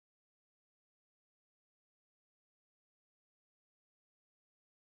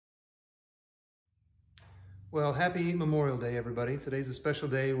Well, happy Memorial Day, everybody. Today's a special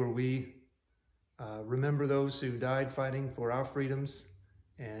day where we remember those who died fighting for our freedoms,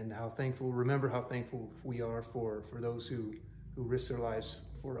 and remember how thankful we are for those who risked their lives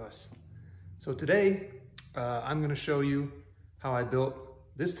for us. So today, I'm going to show you how I built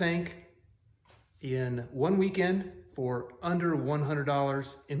this tank in one weekend for under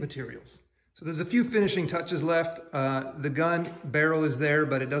 $100 in materials. So there's a few finishing touches left. The gun barrel is there,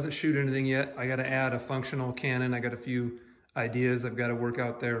 but it doesn't shoot anything yet. I got to add a functional cannon. I got a few ideas I've got to work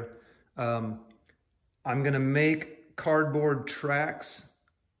out there. I'm going to make cardboard tracks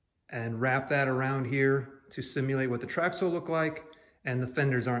and wrap that around here to simulate what the tracks will look like. And the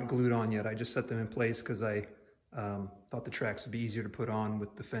fenders aren't glued on yet. I just set them in place because I thought the tracks would be easier to put on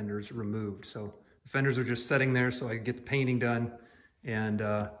with the fenders removed. So the fenders are just sitting there so I can get the painting done. And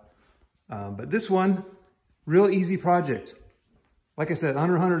but this one, real easy project. Like I said,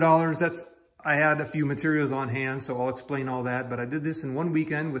 under $100. I had a few materials on hand, so I'll explain all that. But I did this in one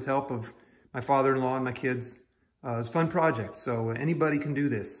weekend with help of my father-in-law and my kids. It was a fun project, so anybody can do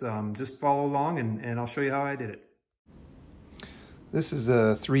this. Just follow along and I'll show you how I did it. This is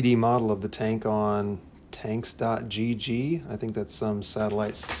a 3D model of the tank on tanks.gg. I think that's some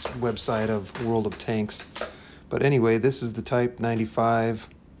satellite's website of World of Tanks. But anyway, this is the Type 95.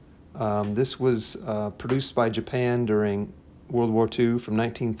 This was produced by Japan during World War II from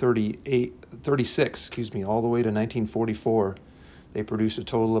 1936, all the way to 1944. They produced a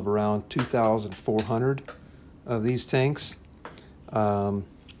total of around 2,400 of these tanks.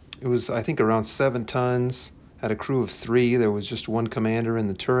 It was, I think, around 7 tons. Had a crew of 3. There was just one commander in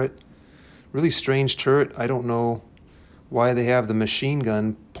the turret. Really strange turret. I don't know why they have the machine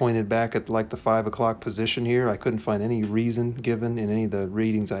gun pointed back at like the 5 o'clock position here. I couldn't find any reason given in any of the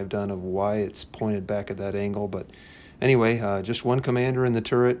readings I've done of why it's pointed back at that angle. But anyway, just one commander in the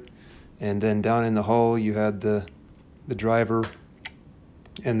turret, and then down in the hull you had the driver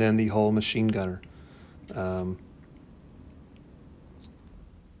and then the hull machine gunner.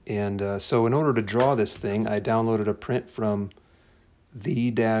 So in order to draw this thing, I downloaded a print from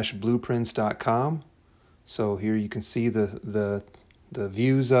the-blueprints.com. So here you can see the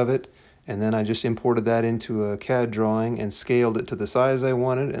views of it, and then I just imported that into a CAD drawing and scaled it to the size I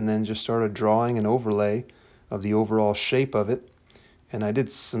wanted, and then just started drawing an overlay of the overall shape of it. And I did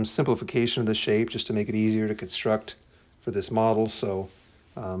some simplification of the shape just to make it easier to construct for this model. So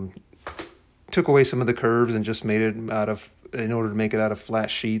took away some of the curves and just made it in order to make it out of flat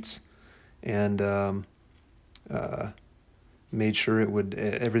sheets, and made sure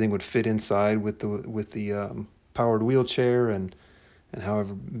everything would fit inside with the powered wheelchair and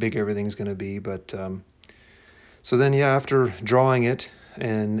however big everything's going to be. But so then, yeah, after drawing it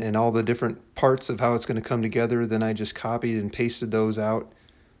and all the different parts of how it's going to come together, then I just copied and pasted those out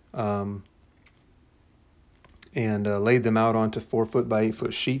and laid them out onto 4-foot by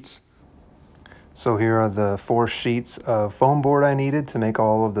 8-foot sheets. So here are the 4 sheets of foam board I needed to make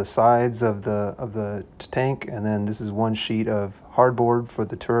all of the sides of the tank, and then this is 1 sheet of hardboard for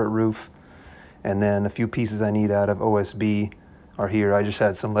the turret roof, and then a few pieces I need out of OSB are here. I just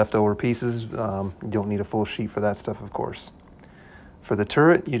had some leftover pieces. You don't need a full sheet for that stuff, of course. For the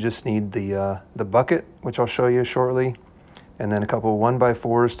turret, you just need the bucket, which I'll show you shortly, and then a couple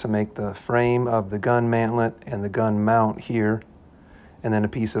 1x4s to make the frame of the gun mantlet and the gun mount here, and then a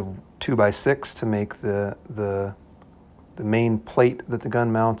piece of 2x6 to make the main plate that the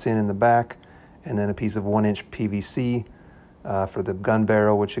gun mounts in the back, and then a piece of 1-inch PVC for the gun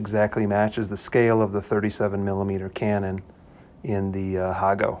barrel, which exactly matches the scale of the 37mm cannon in the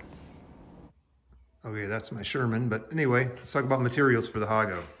Hago. Okay, that's my Sherman, but anyway, let's talk about materials for the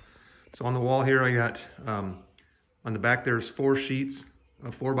Hago. So on the wall here I got, on the back there's 4 sheets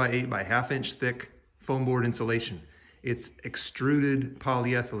of 4x8 by 1/2 inch thick foam board insulation. It's extruded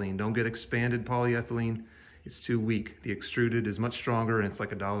polyethylene. Don't get expanded polyethylene. It's too weak. The extruded is much stronger, and it's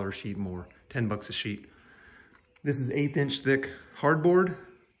like $1 a sheet more, 10 bucks a sheet. This is 1/8 inch thick hardboard.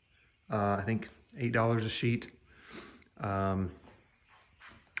 I think $8 a sheet. I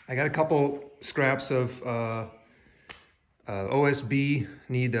got a couple scraps of OSB.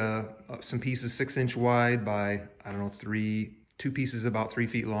 Need some pieces 6-inch wide by, I don't know, 2 pieces about 3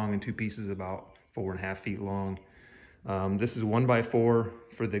 feet long and 2 pieces about 4.5 feet long. This is 1x4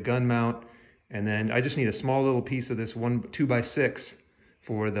 for the gun mount, and then I just need a small little piece of this 2x6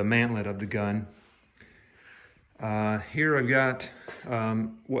 for the mantlet of the gun. Here I've got a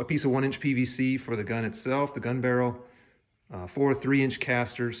piece of 1-inch PVC for the gun itself, the gun barrel, 4 3-inch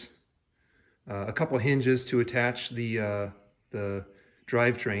casters, a couple hinges to attach the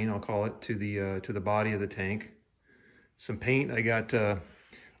drivetrain, I'll call it, to the body of the tank. Some paint. I got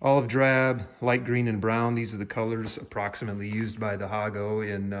olive drab, light green, and brown. These are the colors approximately used by the Hago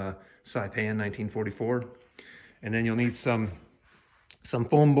in Saipan 1944. And then you'll need some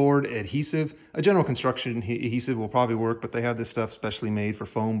foam board adhesive. A general construction adhesive will probably work, but they have this stuff specially made for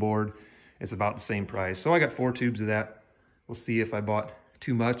foam board. It's about the same price. So I got 4 tubes of that. We'll see if I bought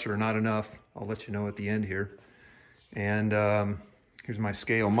too much or not enough. I'll let you know at the end here. And here's my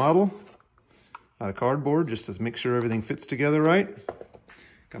scale model out of cardboard, just to make sure everything fits together right.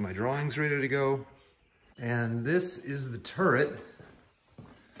 Got my drawings ready to go. And this is the turret.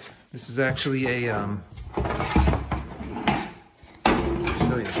 This is actually a,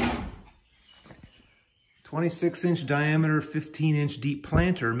 show you, 26-inch diameter, 15-inch deep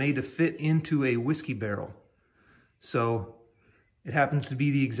planter made to fit into a whiskey barrel. So it happens to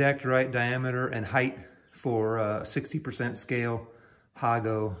be the exact right diameter and height for a 60% scale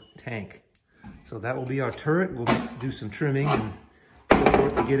Hago tank. So that will be our turret. We'll do some trimming and so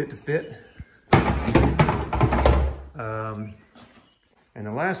forth to get it to fit. And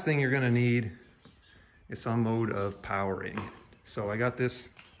the last thing you're gonna need is some mode of powering. So I got this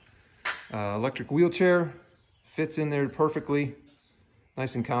electric wheelchair, fits in there perfectly,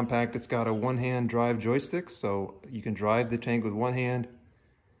 nice and compact. It's got a one-hand drive joystick, so you can drive the tank with one hand,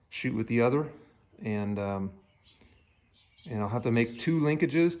 shoot with the other, and I'll have to make 2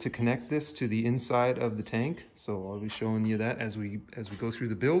 linkages to connect this to the inside of the tank. So I'll be showing you that as we go through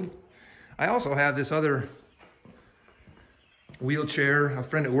the build. I also have this other wheelchair a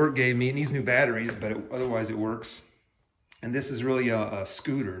friend at work gave me. It needs new batteries, but otherwise it works. And this is really a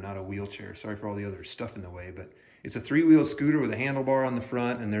scooter, not a wheelchair. Sorry for all the other stuff in the way, but it's a 3-wheel scooter with a handlebar on the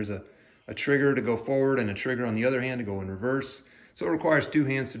front, and there's a trigger to go forward and a trigger on the other hand to go in reverse. So it requires 2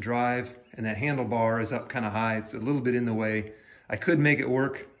 hands to drive, and that handlebar is up kind of high. It's a little bit in the way. I could make it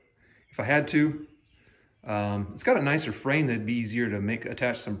work if I had to. It's got a nicer frame that'd be easier to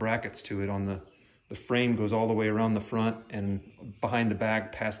attach some brackets to it. On the frame goes all the way around the front and behind the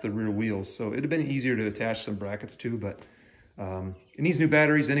back past the rear wheels. So it'd have been easier to attach some brackets to, but it needs new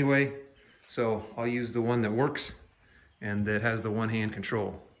batteries anyway. So I'll use the one that works and that has the one-hand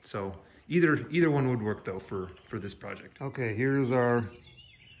control. So either one would work though for this project. Okay, here's our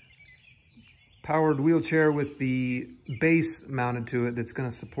powered wheelchair with the base mounted to it that's going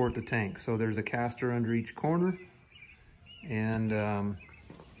to support the tank. So there's a caster under each corner, and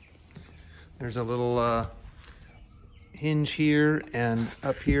there's a little hinge here, and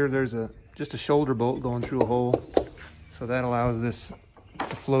up here there's just a shoulder bolt going through a hole. So that allows this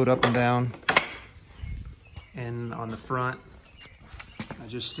to float up and down. And on the front, I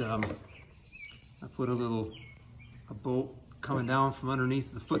just I put a bolt coming down from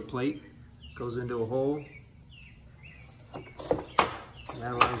underneath the foot plate, goes into a hole, and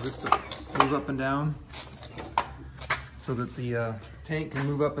that allows this to move up and down so that the tank can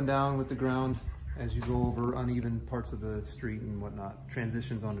move up and down with the ground as you go over uneven parts of the street and whatnot,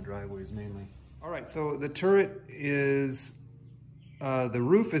 transitions onto driveways mainly. All right, so the turret is, the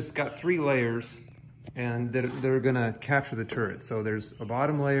roof has got 3 layers, and they're gonna capture the turret. So there's a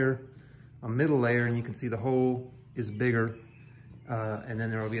bottom layer, a middle layer, and you can see the hole is bigger, and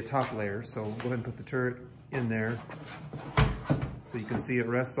then there will be a top layer. So go ahead and put the turret in there. So you can see it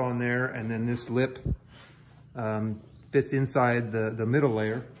rests on there, and then this lip fits inside the middle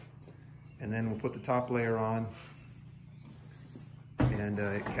layer, and then we'll put the top layer on, and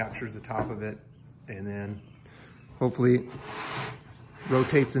it captures the top of it, and then hopefully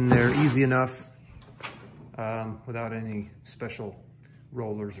rotates in there easy enough without any special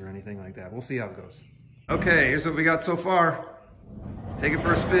rollers or anything like that. We'll see how it goes. Okay, here's what we got so far. Take it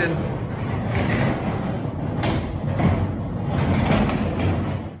for a spin.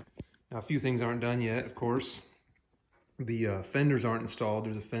 Now, a few things aren't done yet, of course. The fenders aren't installed.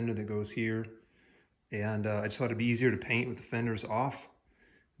 There's a fender that goes here, and I just thought it'd be easier to paint with the fenders off.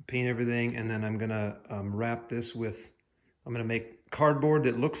 Paint everything, and then I'm gonna wrap this with, I'm gonna make cardboard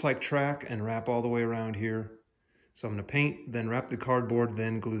that looks like track and wrap all the way around here. So I'm gonna paint, then wrap the cardboard,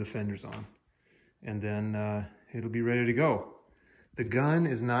 then glue the fenders on. And then it'll be ready to go. The gun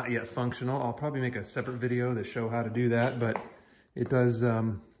is not yet functional. I'll probably make a separate video to show how to do that, but it does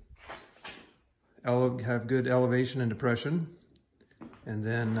have good elevation and depression. And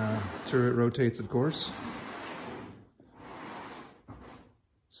then turret rotates, of course.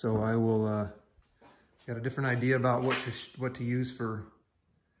 So I will got a different idea about what to use for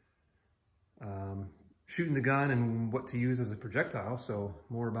shooting the gun and what to use as a projectile. So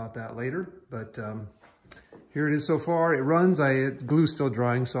more about that later. But here it is so far. It runs. Glue's still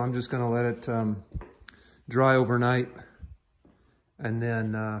drying, so I'm just going to let it dry overnight and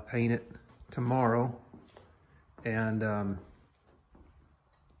then paint it tomorrow. And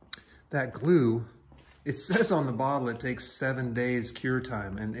that glue, it says on the bottle it takes 7 days cure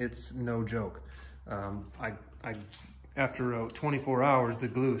time, and it's no joke. After 24 hours, the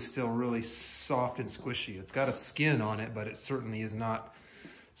glue is still really soft and squishy. It's got a skin on it, but it certainly is not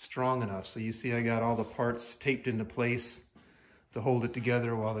strong enough. So you see I got all the parts taped into place to hold it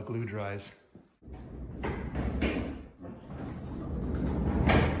together while the glue dries.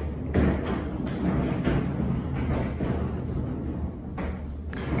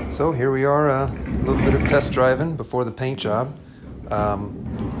 So here we are, a little bit of test driving before the paint job.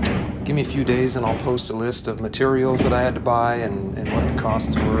 Give me a few days and I'll post a list of materials that I had to buy and what the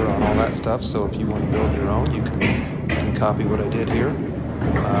costs were on all that stuff. So if you want to build your own, you can copy what I did here.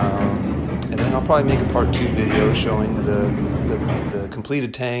 And then I'll probably make a part 2 video showing the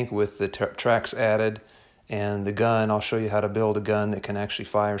completed tank with the tracks added and the gun. I'll show you how to build a gun that can actually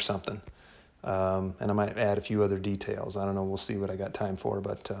fire something. And I might add a few other details. I don't know, we'll see what I got time for,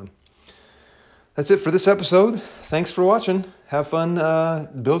 but that's it for this episode. Thanks for watching. Have fun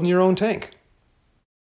building your own tank.